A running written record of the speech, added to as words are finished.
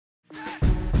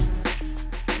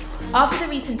After the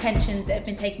recent tensions that have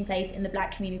been taking place in the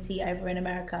Black community over in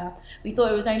America, we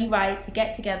thought it was only right to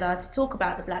get together to talk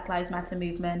about the Black Lives Matter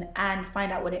movement and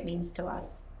find out what it means to us.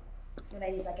 So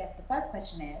ladies, I guess the first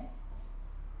question is,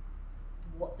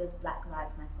 what does Black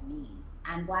Lives Matter mean?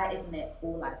 And why isn't it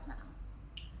all lives matter?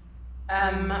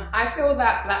 I feel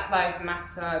that Black Lives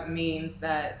Matter means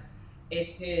that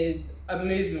it is a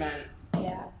movement.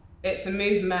 Yeah. It's a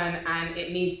movement and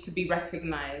it needs to be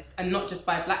recognised, and not just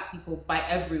by Black people, by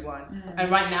everyone.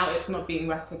 And right now it's not being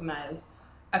recognised.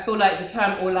 I feel like the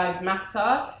term All Lives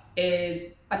Matter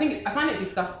is, I find it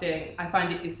disgusting, I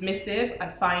find it dismissive,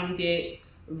 I find it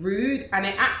rude, and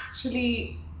it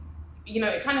actually,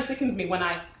 it kind of sickens me when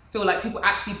I feel like people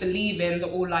actually believe in the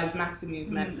All Lives Matter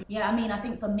movement. Yeah, I mean, I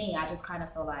think for me, I just kind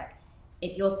of feel like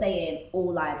if you're saying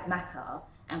all lives matter,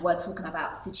 and we're talking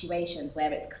about situations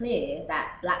where it's clear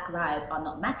that Black lives are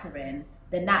not mattering,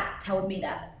 then that tells me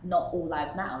that not all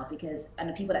lives matter, and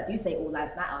the people that do say all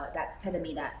lives matter, that's telling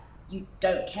me that you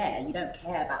don't care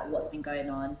about what's been going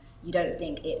on, you don't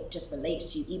think it just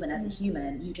relates to you, even as a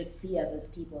human, you just see us as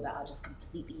people that are just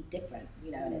completely different,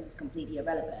 and it's just completely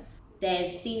irrelevant.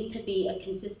 There seems to be a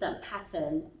consistent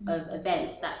pattern of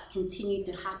events that continue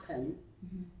to happen,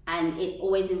 and it's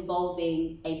always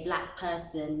involving a Black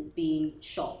person being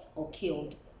shot or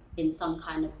killed in some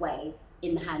kind of way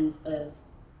in the hands of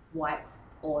white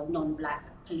or non-Black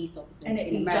police officers And it in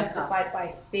being America. justified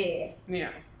by fear.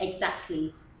 Yeah.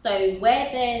 Exactly. So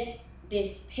where there's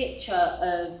this picture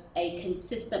of a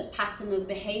consistent pattern of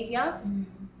behaviour,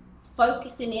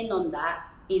 focusing in on that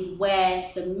is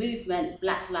where the movement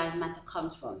Black Lives Matter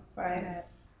comes from. Right.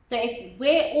 So if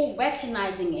we're all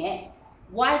recognising it,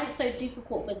 why is it so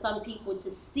difficult for some people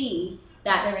to see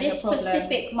that There is this a problem.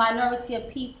 specific minority of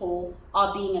people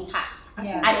are being attacked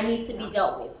and it needs to be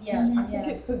dealt with? I think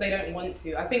it's because they don't want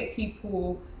to. I think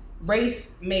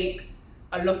race makes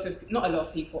not a lot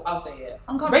of people, I'll say it.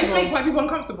 Race makes white people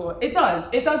uncomfortable. It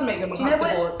does make them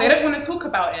uncomfortable. They don't want to talk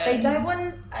about it. They don't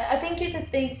want, I think it's a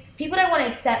thing, people don't want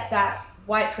to accept that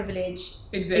white privilege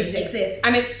exists.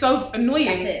 And it's so annoying.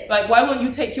 That's it. Like, why won't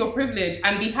you take your privilege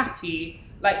and be happy?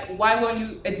 Like, why won't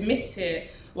you admit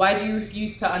it? Why do you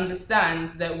refuse to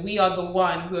understand that we are the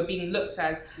one who are being looked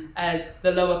at as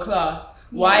the lower class?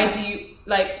 Why do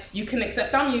you can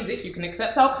accept our music, you can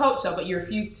accept our culture, but you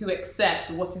refuse to accept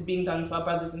what is being done to our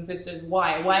brothers and sisters?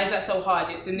 Why? Why is that so hard?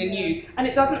 It's in the news. And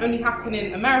it doesn't only happen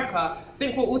in America. I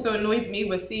think what also annoys me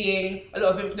was seeing a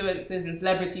lot of influencers and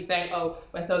celebrities saying, oh,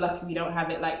 we're so lucky we don't have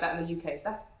it like that in the UK.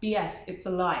 That's BS, it's a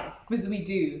lie. Because we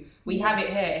do. We have it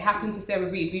here. It happened to Sarah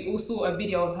Reid. We all saw a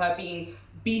video of her being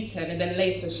beaten, and then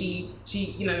later she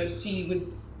was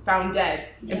found dead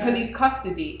in police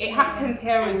custody. It happens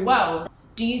here as well.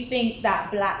 Do you think that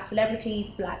Black celebrities,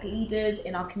 Black leaders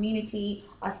in our community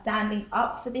are standing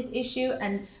up for this issue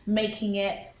and making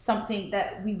it something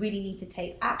that we really need to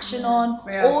take action on?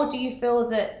 Or do you feel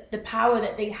that the power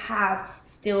that they have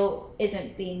still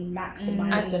isn't being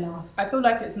maximized enough? I feel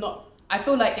like it's not. I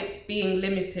feel like it's being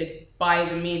limited by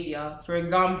the media. For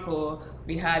example,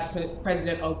 we had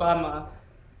President Obama,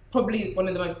 probably one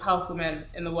of the most powerful men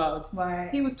in the world. Right.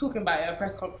 He was talking about it at a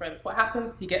press conference. What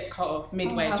happens? He gets cut off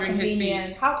midway during his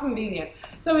speech. How convenient.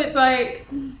 So it's like,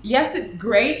 yes, it's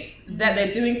great that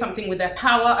they're doing something with their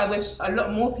power. I wish a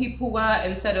lot more people were,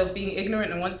 instead of being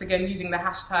ignorant and once again using the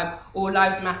hashtag All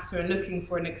Lives Matter and looking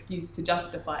for an excuse to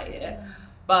justify it.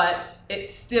 But it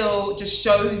still just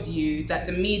shows you that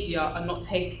the media are not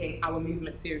taking our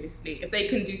movement seriously. If they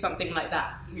can do something like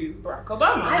that to Barack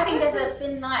Obama. I think there's a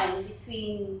thin line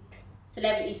between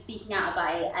celebrities speaking out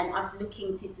about it and us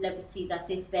looking to celebrities as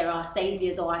if they're our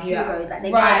saviours or our heroes, like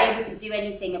they're not able to do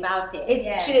anything about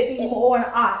it. Should it be more on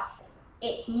us?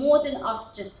 It's more than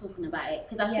us just talking about it,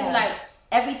 because I feel like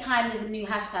every time there's a new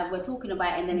hashtag, we're talking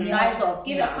about it and then it dies off.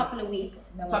 Give it a couple of weeks.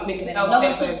 Something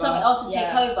else will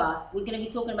take over. We're going to be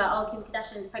talking about, oh, Kim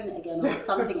Kardashian is pregnant again or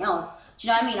something else. Do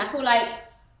you know what I mean? I feel like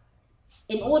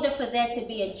in order for there to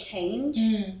be a change,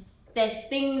 there's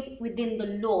things within the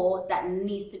law that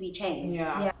needs to be changed.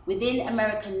 Within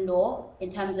American law,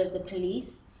 in terms of the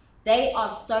police, they are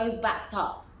so backed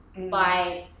up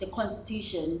by the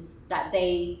Constitution that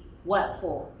they work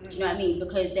for. Do you know what I mean?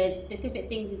 Because there's specific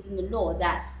things within the law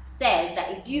that says that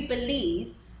if you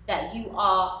believe that you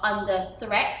are under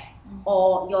threat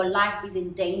or your life is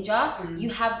in danger, you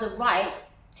have the right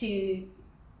to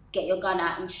get your gun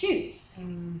out and shoot.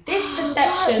 This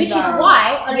perception, which is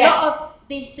why a lot of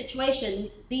these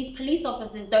situations, these police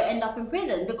officers don't end up in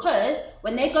prison, because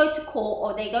when they go to court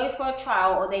or they go for a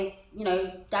trial or they,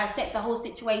 dissect the whole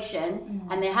situation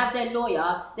and they have their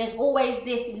lawyer, there's always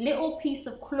this little piece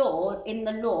of clause in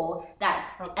the law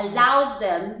that allows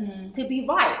them to be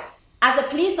right. as a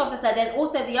police officer, there's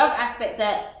also the other aspect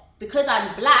that because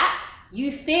I'm black,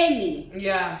 you fear me.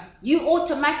 Yeah. You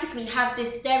automatically have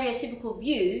this stereotypical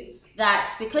view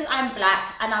that because I'm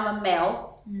black and I'm a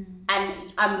male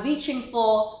and I'm reaching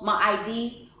for my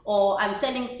ID or I'm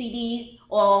selling CDs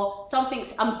or something,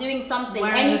 I'm doing something,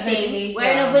 wearing a hoodie.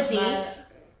 Right.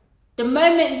 The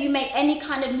moment you make any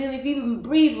kind of move, if you even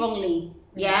breathe wrongly,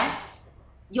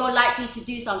 you're likely to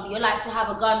do something. You're likely to have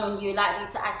a gun on you. You're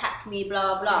likely to attack me.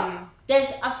 Blah blah.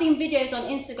 I've seen videos on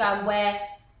Instagram where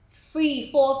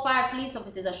 3, 4, 5 police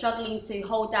officers are struggling to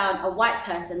hold down a white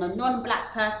person, a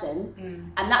non-black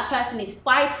person, and that person is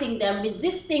fighting them,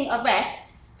 resisting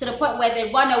arrest to the point where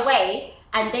they run away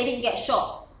and they didn't get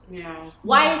shot. Yeah.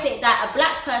 Why is it that a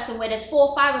black person, where there's 4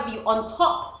 or 5 of you on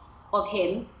top of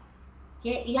him,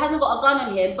 he hasn't got a gun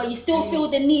on him, but you still feel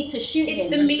the need to shoot him?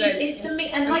 It's the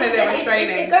media, and like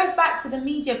it goes back to the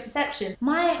media perception.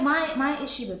 My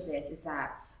issue with this is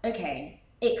that, okay,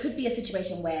 it could be a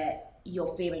situation where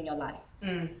you're fearing your life,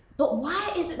 but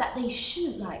why is it that they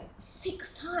shoot like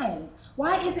 6 times?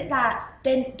 Why is it that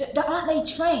then aren't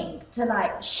they trained to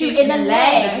like shoot in the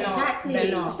leg? Exactly.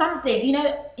 Something, you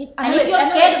know. And if you're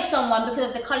scared of someone because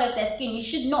of the color of their skin, you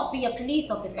should not be a police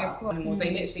officer.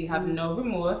 They literally have no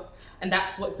remorse, and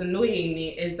that's what's annoying me,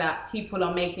 is that people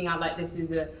are making out like this is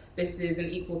an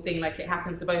equal thing, like it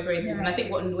happens to both races. And I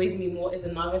think what annoys me more is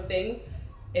another thing,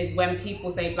 is when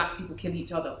people say black people kill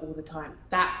each other all the time.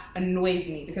 That annoys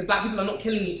me, because black people are not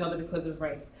killing each other because of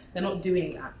race. They're not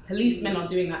doing that. Policemen are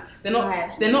doing that.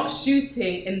 They're not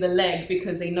shooting in the leg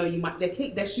because they know you might.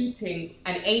 They're shooting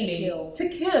and aiming to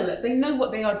kill. They know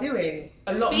what they are doing.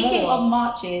 Speaking of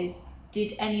marches,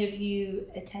 did any of you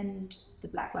attend the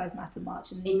Black Lives Matter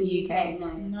march in the UK?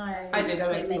 No. I did. I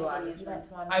went to one. You went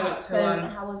to one. I went to one.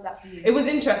 How was that for you? It was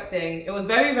interesting. It was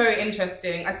very, very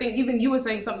interesting. I think even you were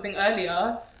saying something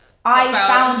earlier. I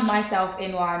found myself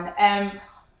in one.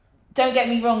 Don't get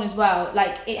me wrong as well,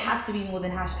 like it has to be more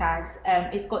than hashtags.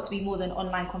 It's got to be more than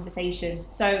online conversations.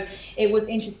 So it was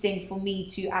interesting for me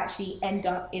to actually end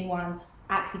up in one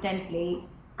accidentally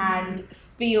and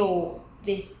feel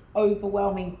this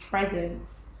overwhelming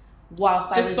presence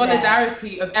whilst I was there.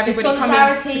 Solidarity of everybody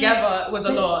coming together was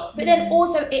a lot. But then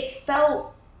also it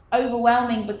felt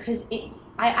overwhelming because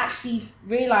I actually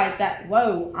realised that,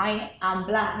 whoa, I am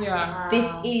black. Yeah.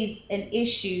 This is an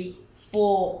issue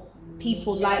for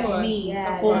people like me.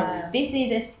 This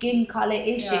is a skin colour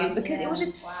issue, because it was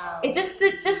just,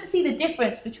 just to see the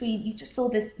difference between, you just saw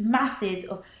this masses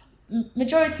of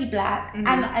majority black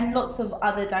and lots of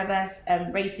other diverse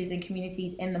races and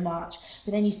communities in the march,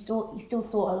 but then you still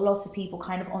saw a lot of people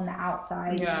kind of on the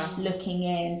outside looking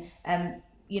in,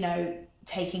 you know,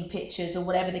 taking pictures or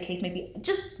whatever the case may be,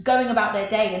 just going about their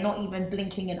day and not even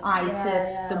blinking an eye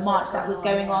to the march that was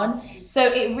going on. So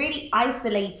it really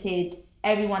isolated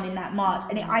everyone in that march,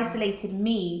 and it isolated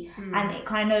me, and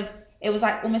it was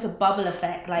like almost a bubble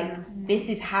effect, like this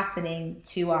is happening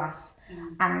to us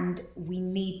and we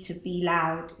need to be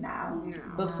loud now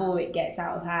before it gets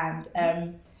out of hand.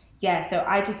 So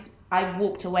I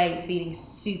walked away feeling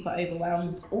super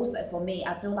overwhelmed. Also for me,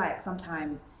 I feel like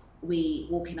sometimes we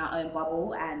walk in our own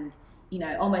bubble, and you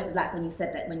know, almost like when you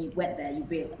said that when you went there, you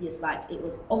realized it's like it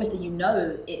was obviously, you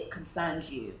know, it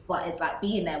concerns you, but it's like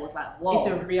being there was like, whoa, it's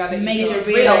a reality, it's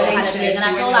real kind of thing. And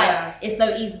I feel like it's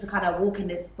so easy to kind of walk in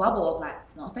this bubble of like,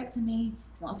 it's not affecting me,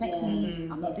 it's not affecting me,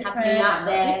 I'm not different, I'm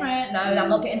not different, no, I'm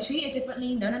not getting treated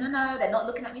differently, no, they're not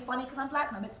looking at me funny because I'm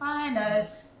black, no, it's fine, no.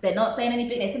 They're not saying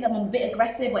anything. They think I'm a bit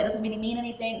aggressive, but it doesn't really mean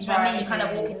anything. Do you know what I mean? You kind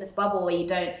of walk in this bubble where you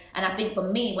don't. And I think for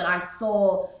me, when I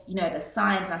saw, you know, the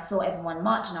signs, and I saw everyone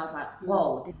marching, I was like,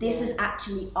 whoa, this is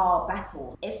actually our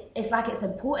battle. It's like it's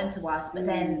important to us, but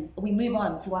then we move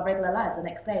on to our regular lives the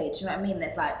next day. Do you know what I mean?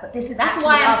 It's like, but this is that's actually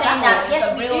why I'm our saying battle. that.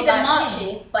 Yes, we do the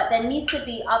marches, but there needs to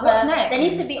be other. What's next? There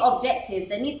needs to be objectives.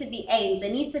 There needs to be aims. There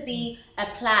needs to be a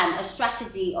plan, a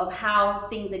strategy of how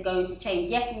things are going to change.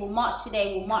 Yes, we'll march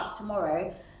today. We'll march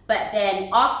tomorrow. But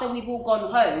then after we've all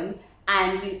gone home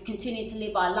and we continue to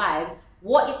live our lives,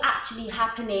 what is actually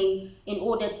happening in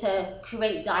order to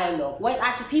create dialogue? What is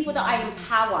actually people that are in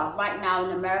power right now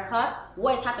in America,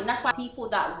 what is happening? That's why people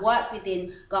that work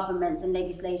within governments and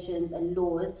legislations and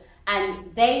laws,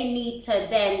 and they need to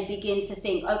then begin to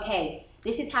think, okay,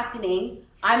 this is happening.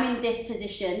 I'm in this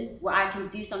position where I can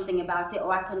do something about it,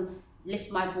 or I can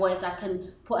lift my voice, I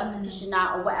can put a petition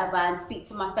out or whatever and speak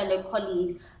to my fellow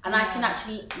colleagues, and I can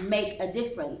actually make a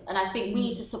difference. And I think we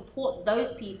need to support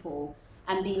those people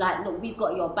and be like, look, we've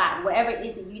got your back. Whatever it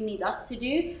is that you need us to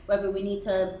do, whether we need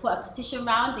to put a petition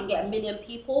round and get 1 million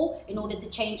people in order to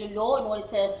change a law, in order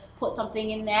to put something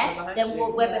in there, then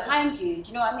we're behind you. Do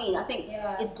you know what I mean? I think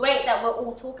it's great that we're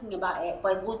all talking about it,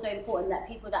 but it's also important that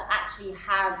people that actually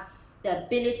have the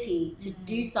ability to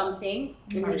do something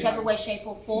in whichever way, shape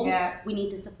or form, we need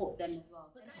to support them as well.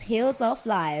 Heels Off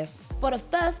Live. For the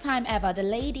first time ever, the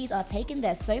ladies are taking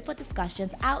their sofa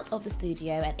discussions out of the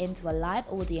studio and into a live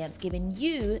audience, giving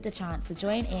you the chance to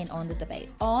join in on the debate.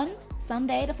 On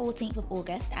Sunday, the 14th of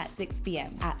August at 6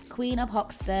 p.m. at Queen of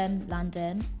Hoxton,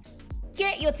 London.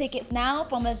 Get your tickets now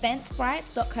from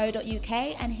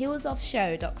eventbrite.co.uk and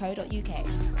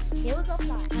heelsoffshow.co.uk. Heels Off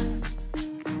Live.